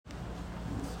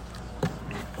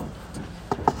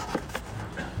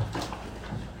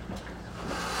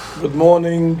Good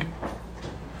morning,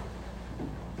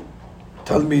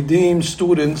 Talmidim,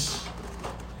 students.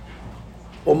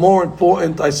 Or more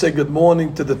important, I say good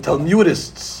morning to the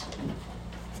Talmudists,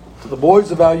 to the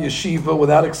boys of our yeshiva,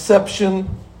 without exception,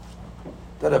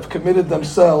 that have committed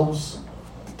themselves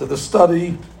to the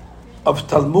study of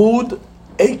Talmud,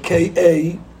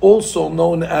 aka also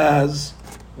known as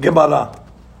Gemara,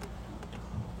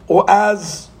 or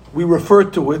as we refer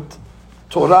to it,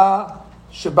 Torah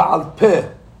Sheba'al Peh,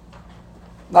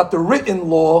 not the written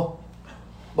law,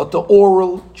 but the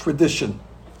oral tradition.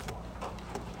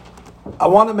 I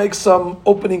want to make some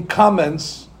opening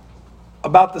comments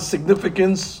about the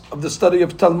significance of the study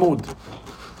of Talmud.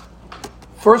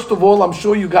 First of all, I'm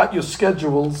sure you got your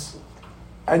schedules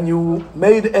and you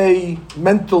made a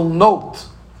mental note.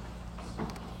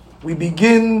 We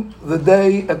begin the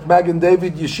day at Magen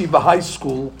David Yeshiva High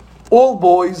School, all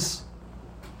boys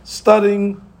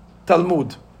studying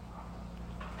Talmud.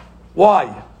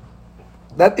 Why?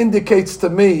 That indicates to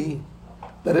me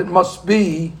that it must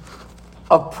be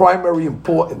of primary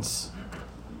importance.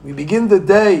 We begin the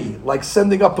day like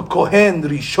sending up a Kohen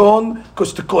Rishon,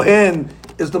 because the Kohen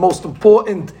is the most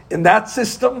important in that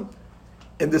system.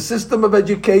 In the system of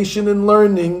education and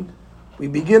learning, we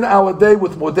begin our day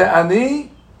with Modeh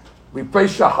Ani, we pray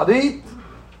Shacharit,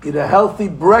 eat a healthy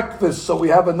breakfast so we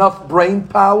have enough brain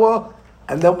power,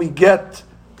 and then we get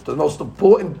to the most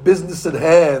important business at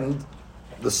hand,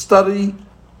 the study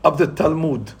of the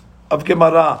Talmud, of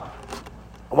Gemara.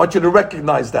 I want you to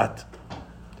recognize that.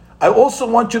 I also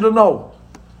want you to know,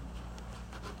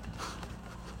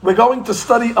 we're going to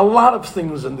study a lot of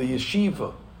things in the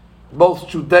yeshiva, both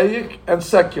Judaic and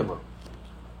secular.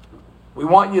 We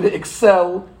want you to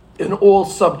excel in all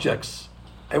subjects.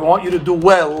 I want you to do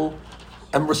well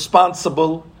and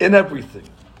responsible in everything.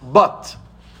 But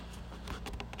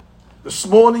this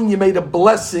morning you made a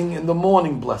blessing in the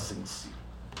morning blessings.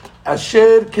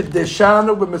 Asher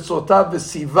kiddeshanu b'mitzvotav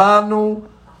v'sivanu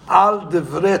al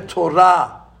divrei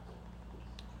Torah.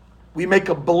 We make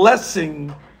a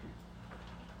blessing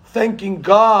thanking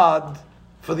God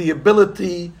for the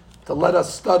ability to let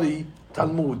us study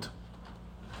Talmud.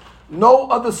 No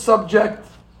other subject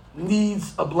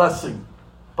needs a blessing,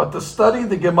 but to study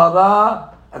the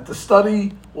Gemara and to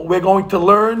study what we're going to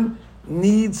learn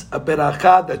needs a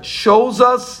berakah that shows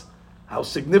us how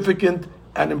significant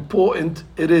and important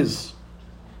it is.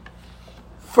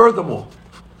 Furthermore,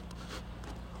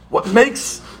 what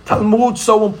makes Talmud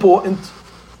so important,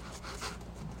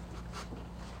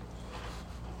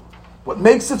 what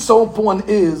makes it so important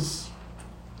is,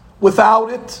 without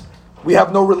it, we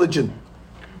have no religion.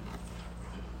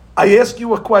 I ask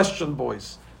you a question,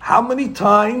 boys. How many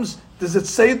times does it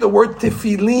say the word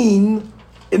tefillin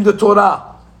in the Torah?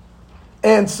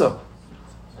 Answer.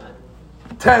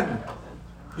 10.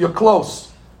 You're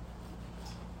close.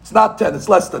 It's not 10, it's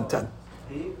less than 10.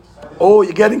 Oh,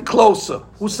 you're getting closer.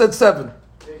 Who said 7?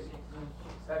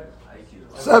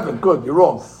 7, good, you're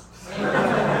wrong.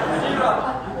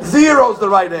 0 is the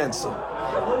right answer.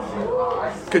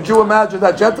 Could you imagine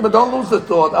that? Gentlemen, don't lose the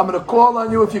thought. I'm going to call on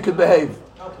you if you could behave.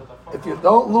 If you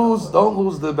don't lose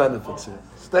the benefits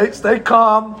here. Stay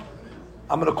calm.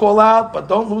 I'm going to call out, but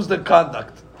don't lose the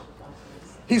conduct.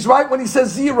 He's right when he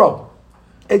says 0.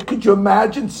 And could you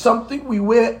imagine something we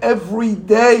wear every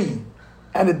day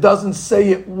and it doesn't say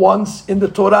it once in the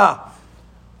Torah?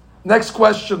 Next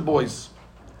question, boys.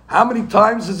 How many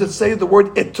times does it say the word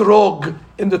etrog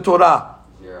in the Torah?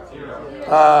 0.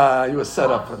 You were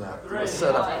set up for that. You were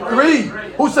set up. 3.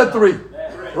 Who said 3?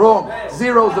 Wrong.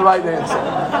 0 is the right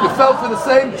answer. You fell for the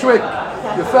same trick.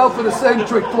 You fell for the same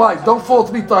trick twice. Don't fall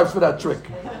 3 times for that trick.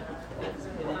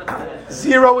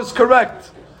 0 is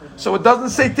correct. So it doesn't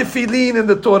say tefillin in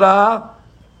the Torah,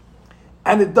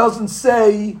 and it doesn't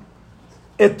say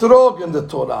etrog in the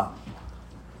Torah.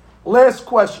 Last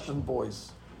question,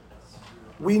 boys.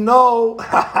 We know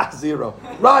 0.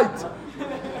 Right.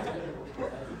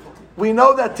 We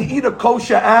know that to eat a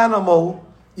kosher animal,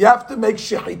 you have to make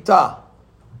shechitah.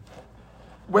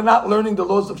 We're not learning the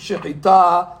laws of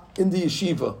shechitah in the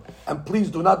yeshiva. And please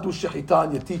do not do shechitah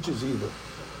on your teachers either.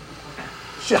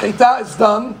 Shechitah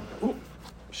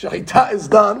is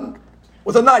done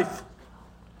with a knife.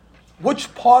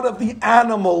 Which part of the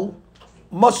animal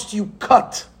must you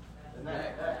cut?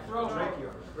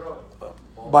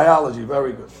 Biology,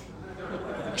 very good.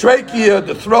 Trachea,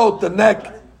 the throat, the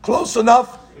neck. Close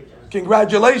enough?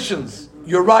 Congratulations,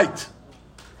 you're right.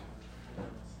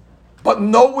 But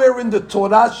nowhere in the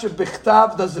Torah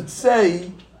shebichtav does it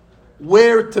say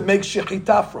where to make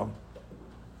shechitah from.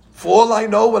 For all I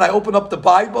know, when I open up the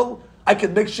Bible, I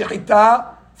can make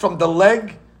shechitah from the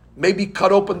leg, maybe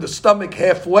cut open the stomach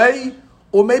halfway,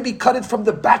 or maybe cut it from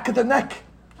the back of the neck.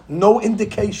 No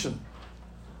indication.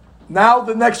 Now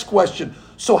the next question.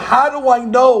 So how do I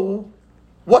know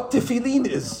what tefillin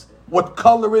is? What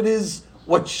color it is?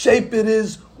 What shape it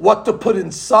is? What to put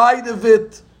inside of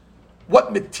it?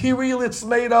 What material it's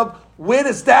made of? Where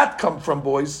does that come from,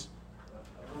 boys?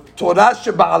 Torah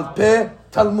she'ba'al peh,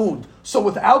 Talmud. So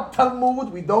without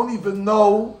Talmud, we don't even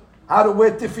know how to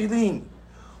wear tefillin.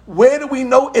 Where do we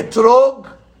know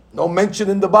etrog? No mention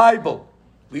in the Bible.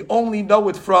 We only know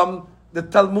it from the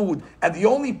Talmud. And the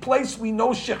only place we know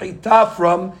shechita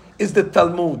from is the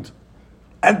Talmud.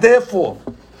 And therefore,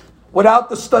 without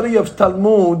the study of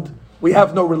Talmud, we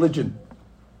have no religion.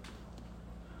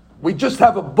 We just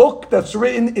have a book that's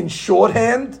written in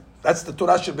shorthand. That's the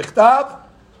Torah shebichtav.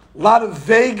 A lot of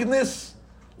vagueness,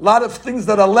 a lot of things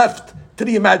that are left to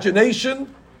the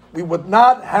imagination. We would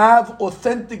not have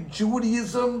authentic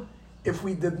Judaism if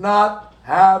we did not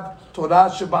have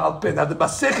Torah she'ba'al peh. Now the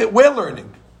Masechet we're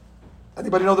learning.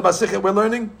 Anybody know the Masechet we're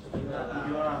learning?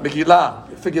 Megillah.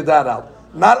 You figured that out.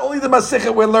 Not only the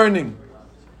Masechet we're learning,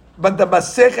 but the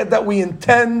Masechet that we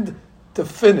intend to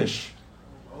finish.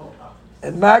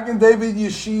 In Magen David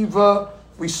Yeshiva,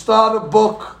 we start a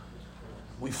book,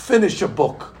 we finish a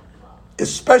book.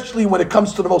 Especially when it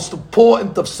comes to the most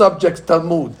important of subjects,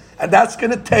 Talmud. And that's going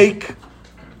to take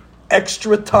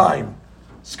extra time.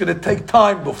 It's going to take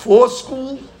time before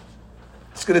school.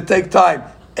 It's going to take time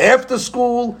after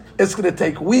school. It's going to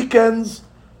take weekends.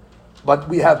 But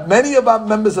we have many of our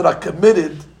members that are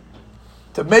committed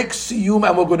to make Siyum,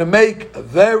 and we're going to make a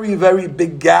very, very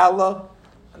big gala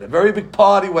and a very big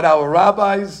party with our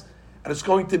rabbis. And it's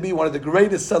going to be one of the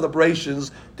greatest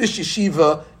celebrations this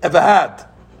yeshiva ever had.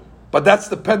 But that's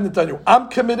dependent on you. I'm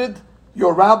committed.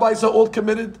 Your rabbis are all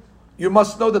committed. You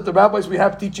must know that the rabbis we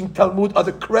have teaching Talmud are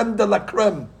the creme de la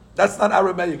creme. That's not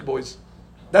Aramaic, boys.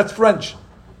 That's French.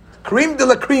 Creme de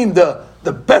la creme,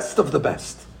 the best of the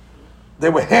best. They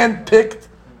were handpicked,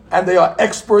 and they are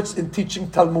experts in teaching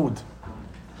Talmud.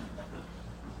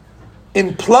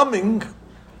 In plumbing,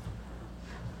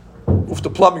 move to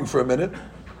plumbing for a minute.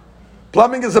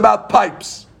 Plumbing is about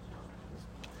pipes.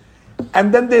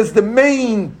 And then there's the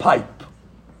main pipe.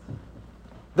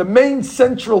 The main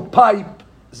central pipe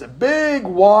is a big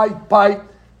wide pipe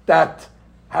that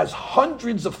has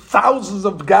hundreds of thousands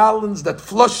of gallons that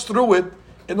flush through it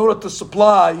in order to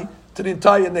supply to the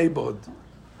entire neighborhood.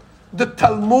 The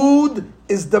Talmud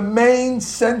is the main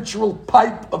central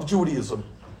pipe of Judaism.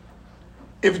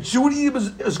 If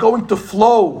Judaism is going to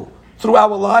flow through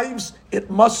our lives, it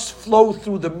must flow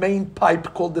through the main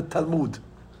pipe called the Talmud.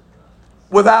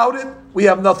 Without it, we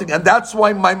have nothing. And that's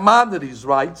why Maimonides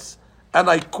writes, and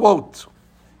I quote,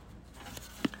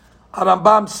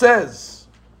 Rambam says,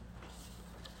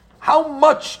 how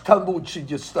much Talmud should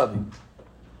you study?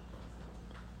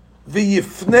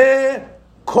 V'yifneh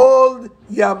kol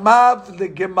yamav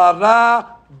legemara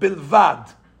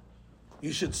bilvad.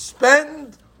 You should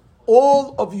spend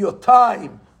all of your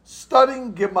time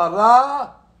studying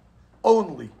Gemara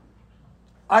only.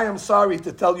 I am sorry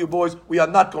to tell you, boys, we are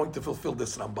not going to fulfill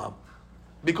this Rambam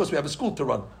because we have a school to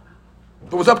run.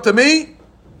 If it was up to me,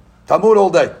 Talmud all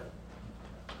day.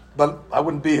 But I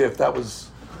wouldn't be here if that was...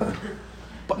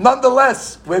 But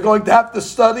nonetheless, we're going to have to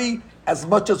study as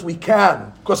much as we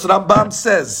can. Because Rambam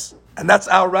says, and that's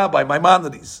our rabbi,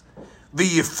 Maimonides,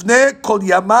 V'yifneh kol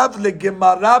yamav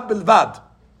legemara bilvad.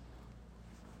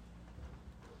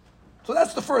 So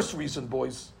that's the first reason,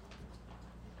 boys.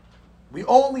 We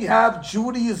only have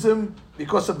Judaism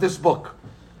because of this book.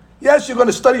 Yes, you're going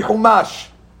to study Chumash.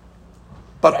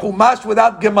 But Chumash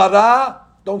without Gemara,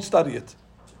 don't study it.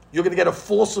 You're going to get a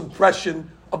false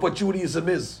impression of what Judaism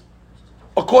is.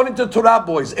 According to the Torah,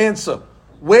 boys, answer.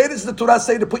 Where does the Torah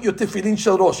say to put your tefillin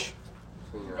shel rosh?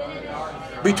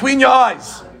 Between your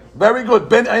eyes. Very good.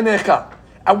 Ben einecha.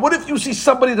 And what if you see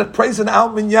somebody that prays an Al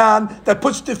Minyan that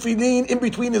puts tefillin in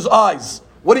between his eyes?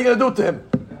 What are you going to do to him?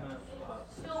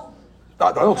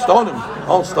 No, don't stone him.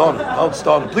 Don't stone him. Don't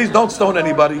stone him. Please don't stone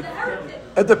anybody.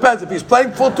 It depends. If he's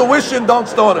paying full tuition, don't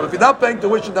stone him. If he's not paying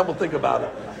tuition, then we'll think about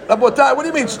it. Rabotai, what do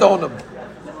you mean stone him?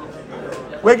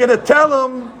 We're going to tell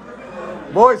him,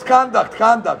 boys, conduct.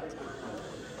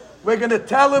 We're going to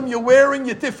tell him you're wearing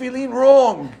your tefillin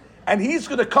wrong. And he's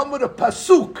going to come with a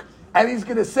pasuk. And he's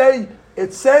going to say,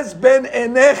 it says ben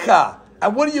enecha.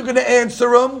 And what are you going to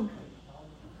answer him?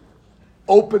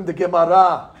 Open the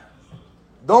Gemara.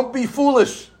 Don't be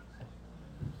foolish.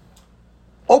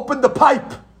 Open the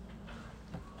pipe.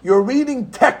 You're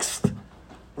reading text.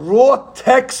 Raw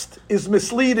text is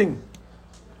misleading.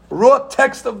 Raw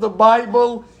text of the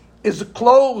Bible is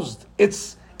closed.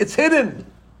 It's hidden.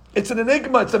 It's an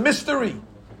enigma. It's a mystery.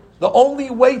 The only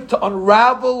way to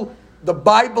unravel the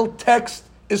Bible text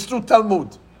is through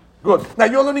Talmud. Good. Now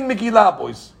you're learning Megillah,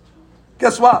 boys.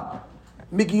 Guess what?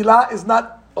 Megillah is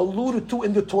not alluded to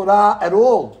in the Torah at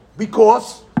all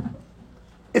because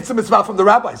it's a mitzvah from the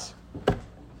rabbis.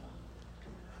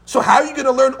 So how are you going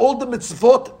to learn all the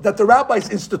mitzvot that the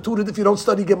rabbis instituted if you don't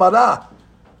study Gemara?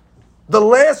 The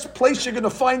last place you're going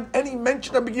to find any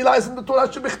mention of Megillah is in the Torah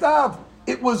Shebichtav.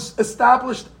 It was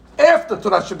established after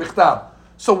Torah Shebichtav.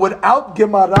 So without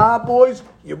Gemara, boys,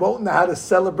 you won't know how to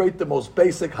celebrate the most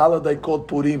basic holiday called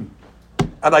Purim.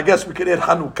 And I guess we could add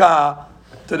Hanukkah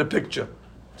to the picture.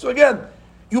 So again,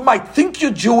 you might think you're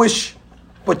Jewish,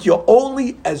 but you're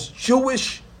only as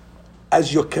Jewish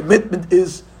as your commitment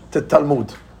is to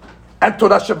Talmud and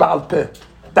Torah Sheba'al Peh.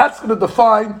 That's going to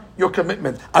define your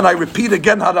commitment. And I repeat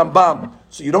again Harambam,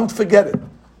 so you don't forget it.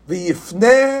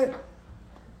 V'yifneh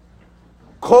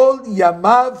kol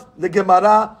yamav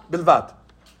legemara bilvad.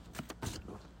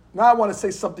 Now I want to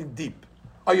say something deep.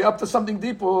 Are you up to something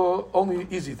deep or only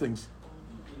easy things?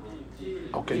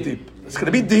 Okay, deep. It's going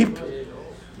to be deep.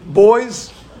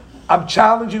 Boys, I'm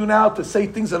challenging you now to say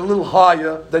things that are a little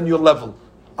higher than your level.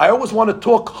 I always want to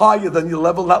talk higher than your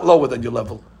level, not lower than your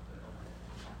level.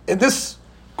 In this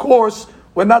course,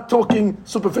 we're not talking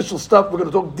superficial stuff, we're going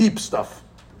to talk deep stuff.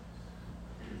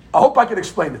 I hope I can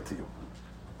explain it to you.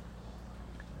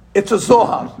 It's a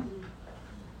Zohar.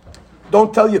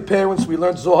 Don't tell your parents we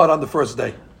learned Zohar on the first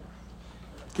day.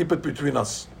 Keep it between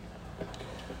us.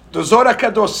 The Zohar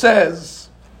HaKadosh says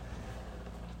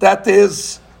that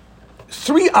there's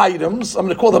 3 items, I'm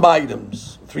going to call them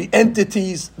items, 3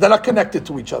 entities that are connected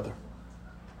to each other.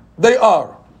 They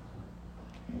are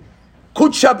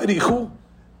Kudsha Berichu.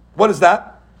 What is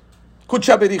that?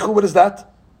 Kudsha Berichu, what is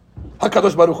that?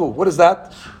 HaKadosh Baruch Hu. What is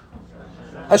that?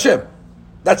 Hashem.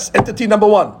 That's entity number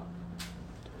 1.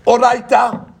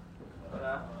 Oraita.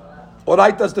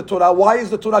 Oraita is the Torah. Why is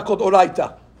the Torah called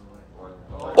Oraita?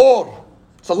 Or.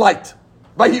 It's a light.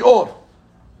 Vahi Or.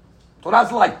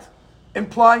 Torah's light.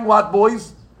 Implying what,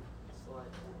 boys?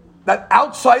 That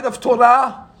outside of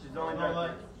Torah,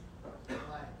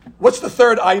 what's the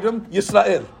third item?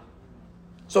 Yisrael.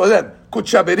 So then,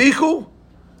 Kudsha Berichu,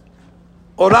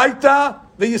 Oraita,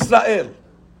 Yisrael.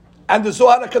 And the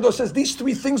Zohar HaKadosh says these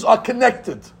 3 things are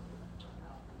connected.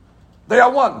 They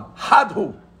are one.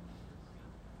 Hadhu.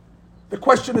 The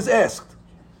question is asked.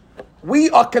 We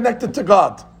are connected to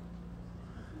God.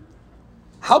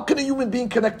 How can a human being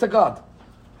connect to God?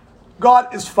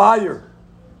 God is fire.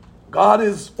 God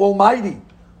is almighty.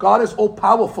 God is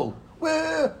all-powerful.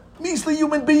 We're measly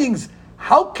human beings.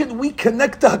 How can we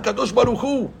connect to HaKadosh Baruch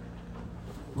Hu?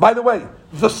 By the way,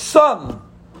 the sun,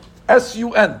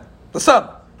 S-U-N, the sun,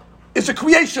 is a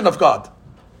creation of God.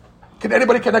 Can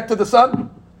anybody connect to the sun?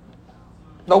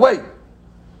 No way.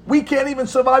 We can't even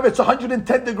survive. It's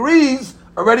 110 degrees.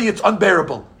 Already it's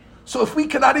unbearable. So if we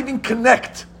cannot even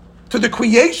connect to the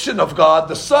creation of God,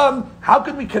 the sun, how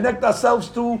can we connect ourselves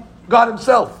to God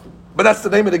himself? But that's the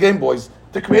name of the game, boys.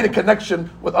 To create a connection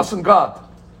with us and God.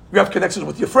 You have connections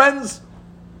with your friends.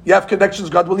 You have connections,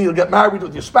 God willing, you'll get married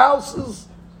with your spouses.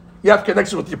 You have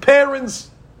connections with your parents.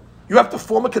 You have to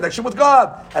form a connection with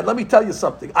God. And let me tell you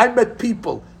something. I met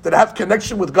people that have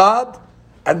connection with God,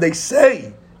 and they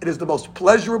say it is the most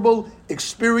pleasurable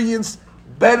experience,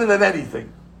 better than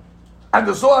anything. And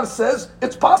the Zohar says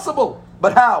it's possible.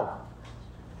 But how?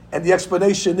 And the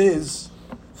explanation is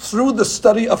through the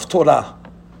study of Torah.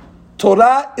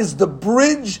 Torah is the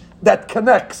bridge that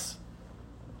connects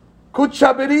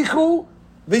Kudsha Berichu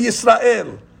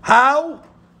v'Yisrael. How?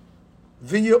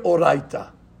 Via Oraita.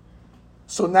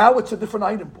 So now it's a different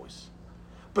item, boys.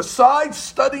 Besides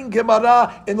studying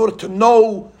Gemara in order to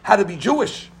know how to be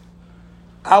Jewish,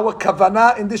 our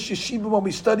kavanah in this yeshiva when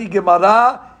we study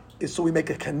Gemara is so we make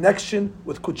a connection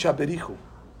with Kudsha Berichu.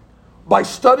 By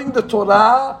studying the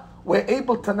Torah, we're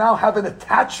able to now have an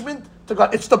attachment to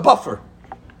God. It's the buffer.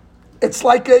 It's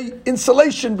like a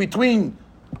insulation between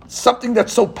something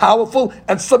that's so powerful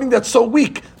and something that's so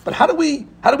weak. But how do we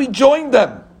join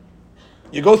them?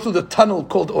 You go through the tunnel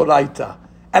called Oraita.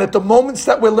 And at the moments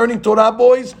that we're learning Torah,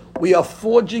 boys, we are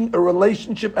forging a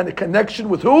relationship and a connection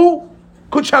with who?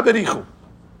 Kudsha Berichu.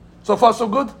 So far, so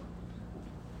good?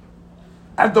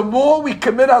 And the more we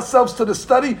commit ourselves to the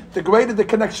study, the greater the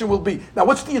connection will be. Now,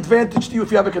 what's the advantage to you if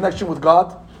you have a connection with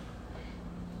God?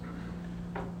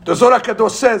 The Zohar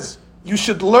HaKadosh says, you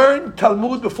should learn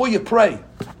Talmud before you pray.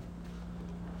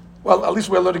 Well, at least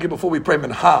we're learning it before we pray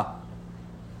Minha.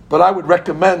 But I would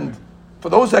recommend, for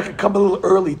those that can come a little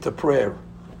early to prayer,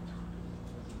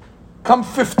 come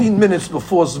 15 minutes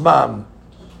before Zman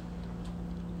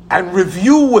and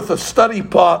review with a study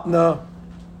partner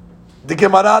the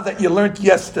Gemara that you learned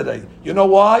yesterday. You know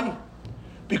why?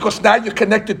 Because now you're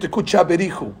connected to Kucha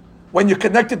Berichu. When you're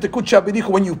connected to Kucha Berichu,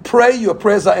 when you pray, your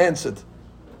prayers are answered.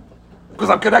 Because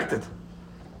I'm connected.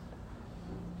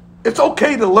 It's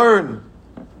okay to learn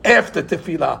after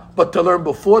tefillah, but to learn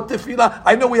before tefillah,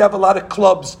 I know we have a lot of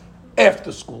clubs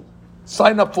after school.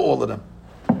 Sign up for all of them.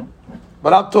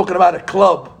 But I'm talking about a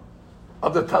club,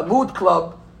 of the Talmud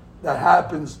club, that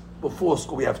happens before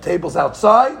school. We have tables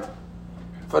outside.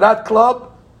 For that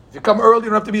club, if you come early, you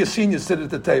don't have to be a senior, sit at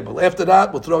the table. After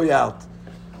that, we'll throw you out.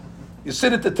 You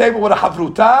sit at the table with a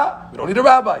havruta, you don't need a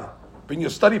rabbi. Bring your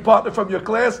study partner from your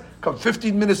class, come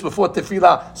 15 minutes before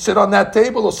tefillah, sit on that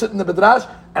table or sit in the midrash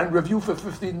and review for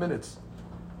 15 minutes.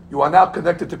 You are now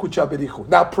connected to Kucha Berichu.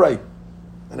 Now pray.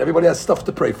 And everybody has stuff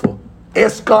to pray for.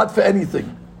 Ask God for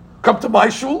anything. Come to my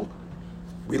shul,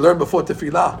 we learn before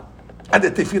tefillah. And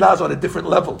the tefillah is on a different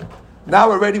level.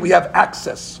 Now already we have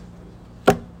access.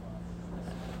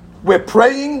 We're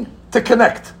praying to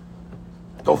connect.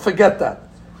 Don't forget that.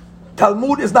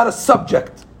 Talmud is not a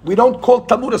subject. We don't call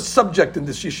Talmud a subject in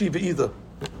this yeshiva either.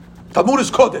 Talmud is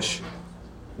Kodesh.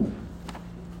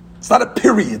 It's not a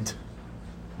period.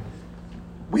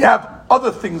 We have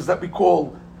other things that we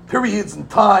call periods and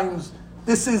times.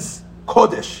 This is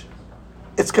Kodesh.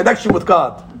 It's connection with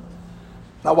God.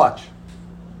 Now watch.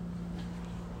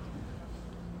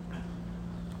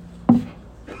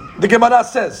 The Gemara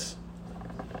says,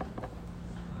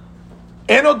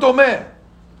 Eno domeh,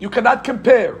 you cannot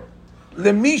compare.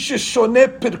 Lemi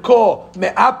sheshone pirko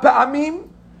me'a pa'amim,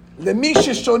 lemi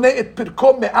sheshone et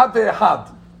pirko me'a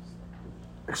ve'ehad.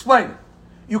 Explain.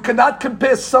 You cannot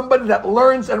compare somebody that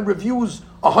learns and reviews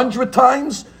 100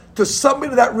 times to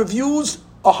somebody that reviews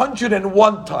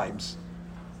 101 times.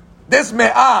 There's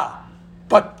me'ah,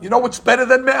 but you know what's better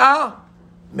than me'ah?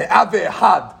 Me'ah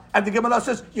ve'ehad. And the Gemara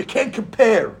says you can't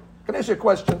compare. Can I ask you a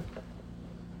question?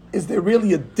 Is there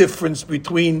really a difference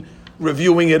between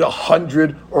reviewing it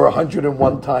 100 or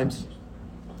 101 times?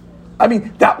 I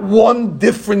mean, that one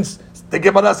difference, the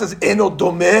Gemara says, Eno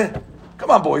domeh. Come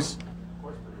on, boys.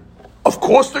 Of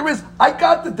course there is. I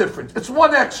got the difference. It's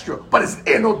one extra, but it's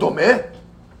Eno domeh.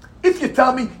 If you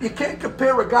tell me you can't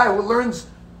compare a guy who learns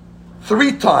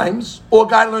 3 times or a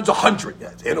guy who learns 100,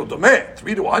 yeah, it's Eno domeh.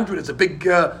 3 to 100 is a big.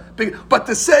 But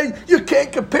to say you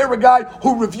can't compare a guy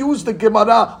who reviews the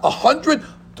Gemara 100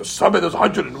 to somebody that's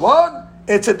 101,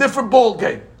 it's a different ball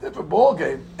game. Different ball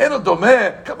game. Eno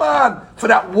domeh. Come on. For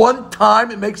that one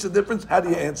time, it makes a difference. How do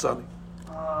you answer me?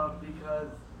 Because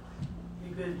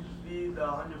you could be the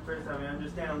 101st time. You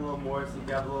understand a little more, so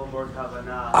you have a little more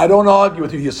kavanah. I don't argue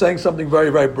with you. You're saying something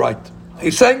very, very bright.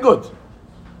 He's saying good.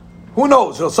 Who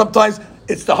knows? You know, sometimes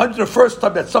it's the 101st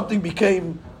time that something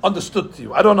became understood to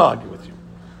you. I don't argue with you.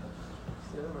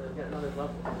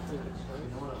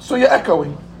 So you're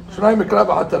echoing.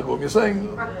 You're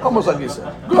saying almost like you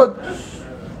said. Good.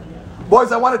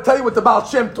 Boys, I want to tell you what the Baal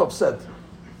Shem Tov said.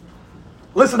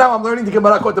 Listen how I'm learning the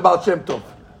Gemara called the Baal Shem Tov.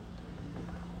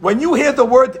 When you hear the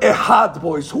word Ehad,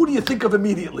 boys, who do you think of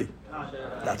immediately?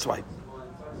 That's right.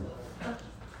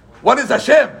 What is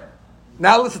Hashem?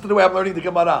 Now listen to the way I'm learning the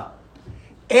Gemara.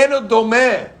 Eno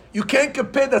domeh. You can't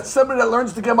compare that somebody that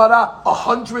learns the Gemara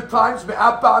 100 times,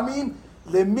 me'ah pa'amim,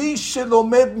 lemi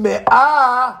shelomed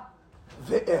me'ah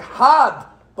ve'ehad,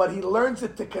 but he learns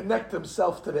it to connect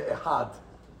himself to the ehad.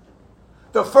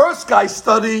 The first guy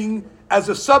studying as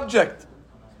a subject.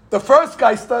 The first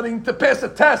guy studying to pass a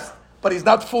test, but he's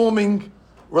not forming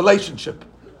relationship.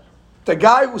 The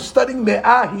guy who's studying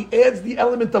me'ah, he adds the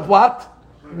element of what?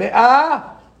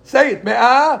 Me'ah. Say it,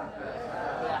 me'ah.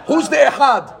 Who's the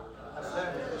ehad?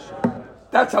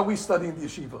 That's how we study in the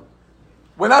yeshiva.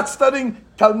 We're not studying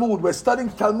Talmud. We're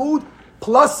studying Talmud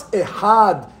plus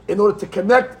ehad in order to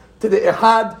connect to the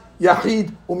ehad,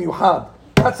 yahid, umyuhad.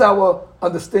 That's our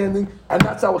understanding and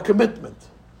that's our commitment.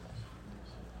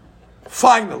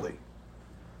 Finally,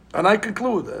 and I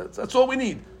conclude, that's all we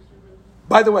need.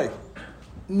 By the way,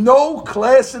 no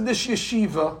class in this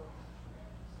yeshiva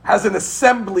has an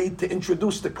assembly to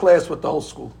introduce the class with the whole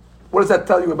school. What does that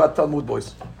tell you about Talmud,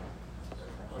 boys?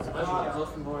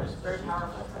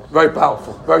 Very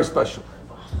powerful, very special.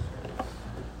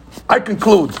 I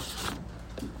conclude.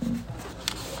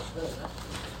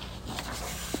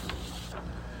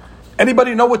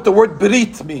 Anybody know what the word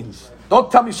berit means?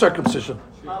 Don't tell me circumcision.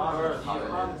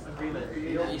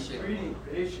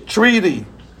 Treaty.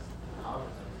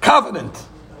 Covenant.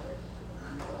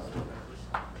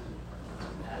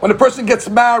 When a person gets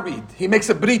married, he makes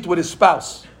a brit with his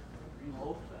spouse.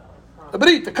 A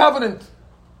brit, a covenant.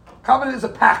 Covenant is a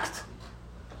pact.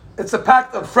 It's a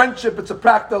pact of friendship. It's a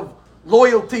pact of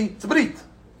loyalty. It's a brit.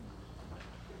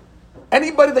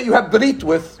 Anybody that you have brit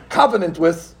with, covenant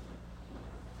with,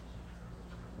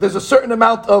 there's a certain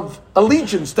amount of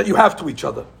allegiance that you have to each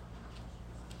other.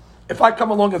 If I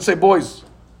come along and say, boys,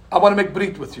 I want to make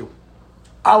brit with you,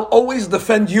 I'll always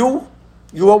defend you,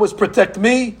 you always protect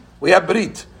me, we have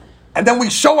brit. And then we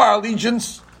show our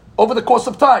allegiance over the course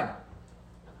of time.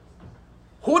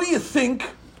 Who do you think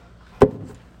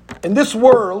in this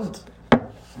world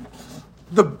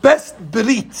the best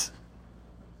brit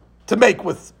to make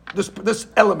with this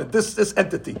element, this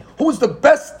entity? Who's the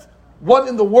best one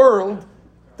in the world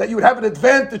that you would have an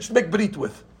advantage to make brit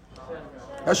with?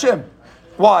 Hashem.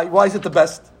 Why? Why is it the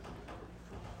best?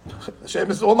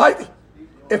 Hashem is almighty.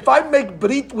 If I make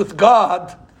brit with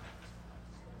God,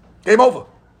 game over.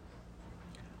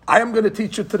 I am going to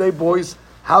teach you today, boys,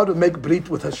 how to make brit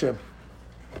with Hashem.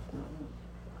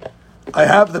 I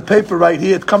have the paper right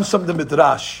here. It comes from the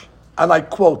Midrash. And I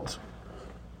quote.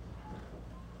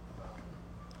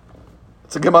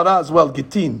 It's a Gemara as well,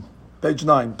 Gittin, page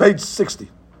 9, page 60.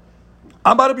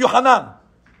 Amar Rabbi Yochanan.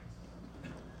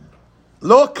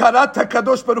 Lo karat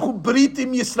HaKadosh Baruch Hu brit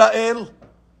im Yisrael.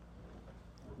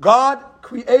 God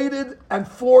created and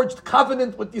forged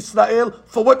covenant with Israel.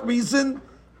 For what reason?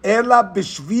 Ela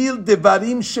bishvil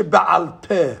devarim sheba'al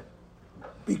peh.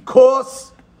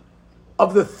 Because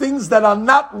of the things that are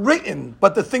not written,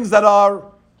 but the things that are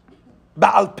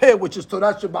ba'al peh, which is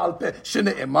Torah sheba'al peh.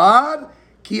 Shene'emar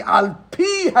ki al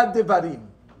pi hadevarim.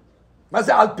 Ma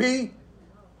ze al pi?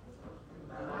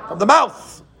 From the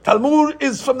mouth. Talmud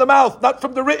is from the mouth, not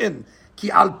from the written.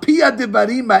 Ki al pi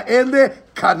hadevarim ha'ele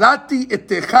karati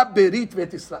etecha berit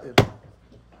ve'et Israel.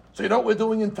 So you know what we're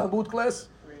doing in Talmud class?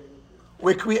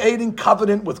 We're creating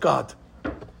covenant with God.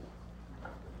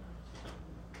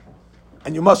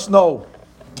 And you must know,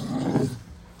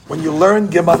 when you learn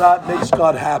Gemara, it makes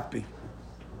God happy.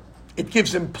 It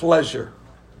gives him pleasure.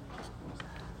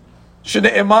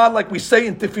 Shne'emar, like we say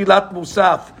in Tefilat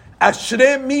Musaf,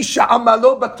 Ashrei mi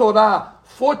sha'amalo b'Torah.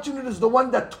 Fortunate is the one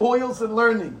that toils in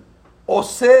learning.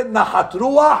 Oseh nahat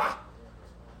ruach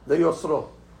le'yosro.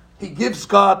 He gives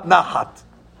God nahat.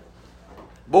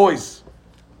 Boys,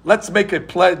 let's make a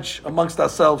pledge amongst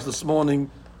ourselves this morning,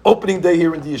 opening day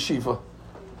here in the yeshiva.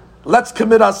 Let's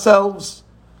commit ourselves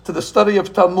to the study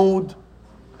of Talmud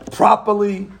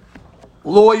properly,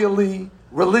 loyally,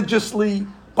 religiously,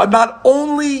 but not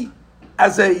only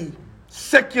as a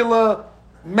secular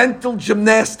mental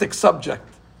gymnastic subject.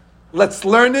 Let's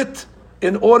learn it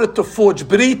in order to forge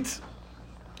brit.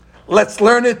 Let's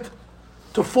learn it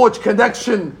to forge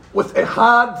connection with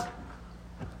Ehad.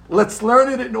 Let's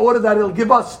learn it in order that it'll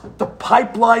give us the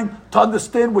pipeline to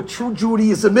understand what true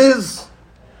Judaism is.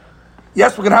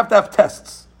 Yes, we're going to have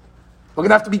tests. We're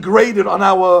going to have to be graded on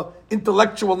our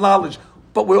intellectual knowledge.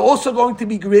 But we're also going to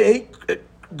be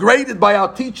graded by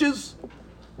our teachers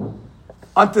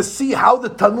on to see how the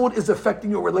Talmud is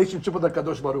affecting your relationship with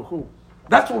HaKadosh Baruch Hu.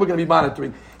 That's what we're going to be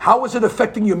monitoring. How is it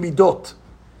affecting your midot?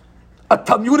 A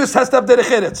Talmudist has to have derech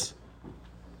eretz.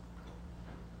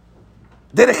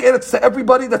 Derech eretz to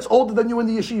everybody that's older than you in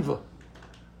the yeshiva.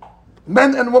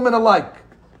 Men and women alike.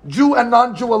 Jew and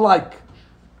non-Jew alike.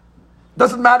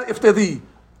 Doesn't matter if they're the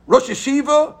Rosh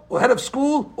Yeshiva or head of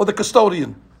school or the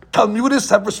custodian. Talmudists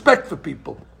have respect for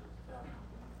people.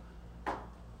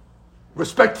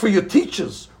 Respect for your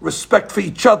teachers. Respect for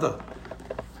each other.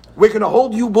 We're going to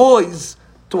hold you boys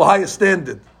to a higher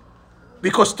standard.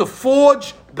 Because to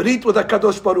forge brit with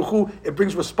HaKadosh Baruch Hu, it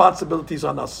brings responsibilities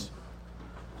on us.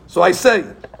 So I say,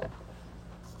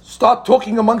 start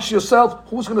talking amongst yourself.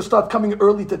 Who's going to start coming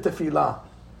early to tefillah?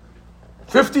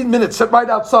 15 minutes, sit right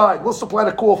outside. We'll supply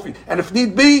the coffee. And if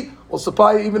need be, we'll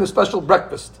supply even a special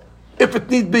breakfast. If it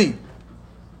need be.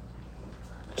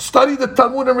 Study the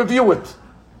Talmud and review it.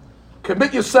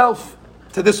 Commit yourself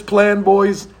to this plan,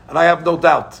 boys, and I have no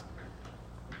doubt.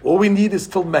 All we need is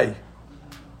till May.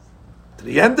 To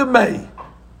the end of May.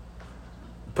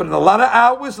 Put in a lot of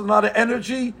hours, a lot of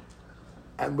energy,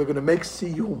 and we're going to make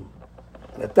Siyum.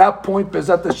 And at that point,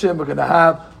 Bezat Hashem, we're going to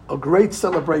have a great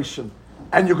celebration.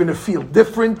 And you're going to feel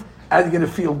different, and you're going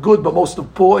to feel good, but most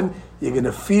important, you're going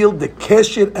to feel the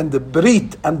kesher and the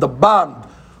brit and the bond.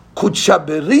 Kudsha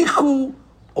berichu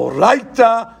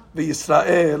oraita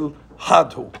v'Yisrael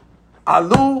hadhu.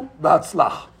 Alu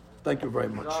b'atzlach. Thank you very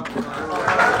much.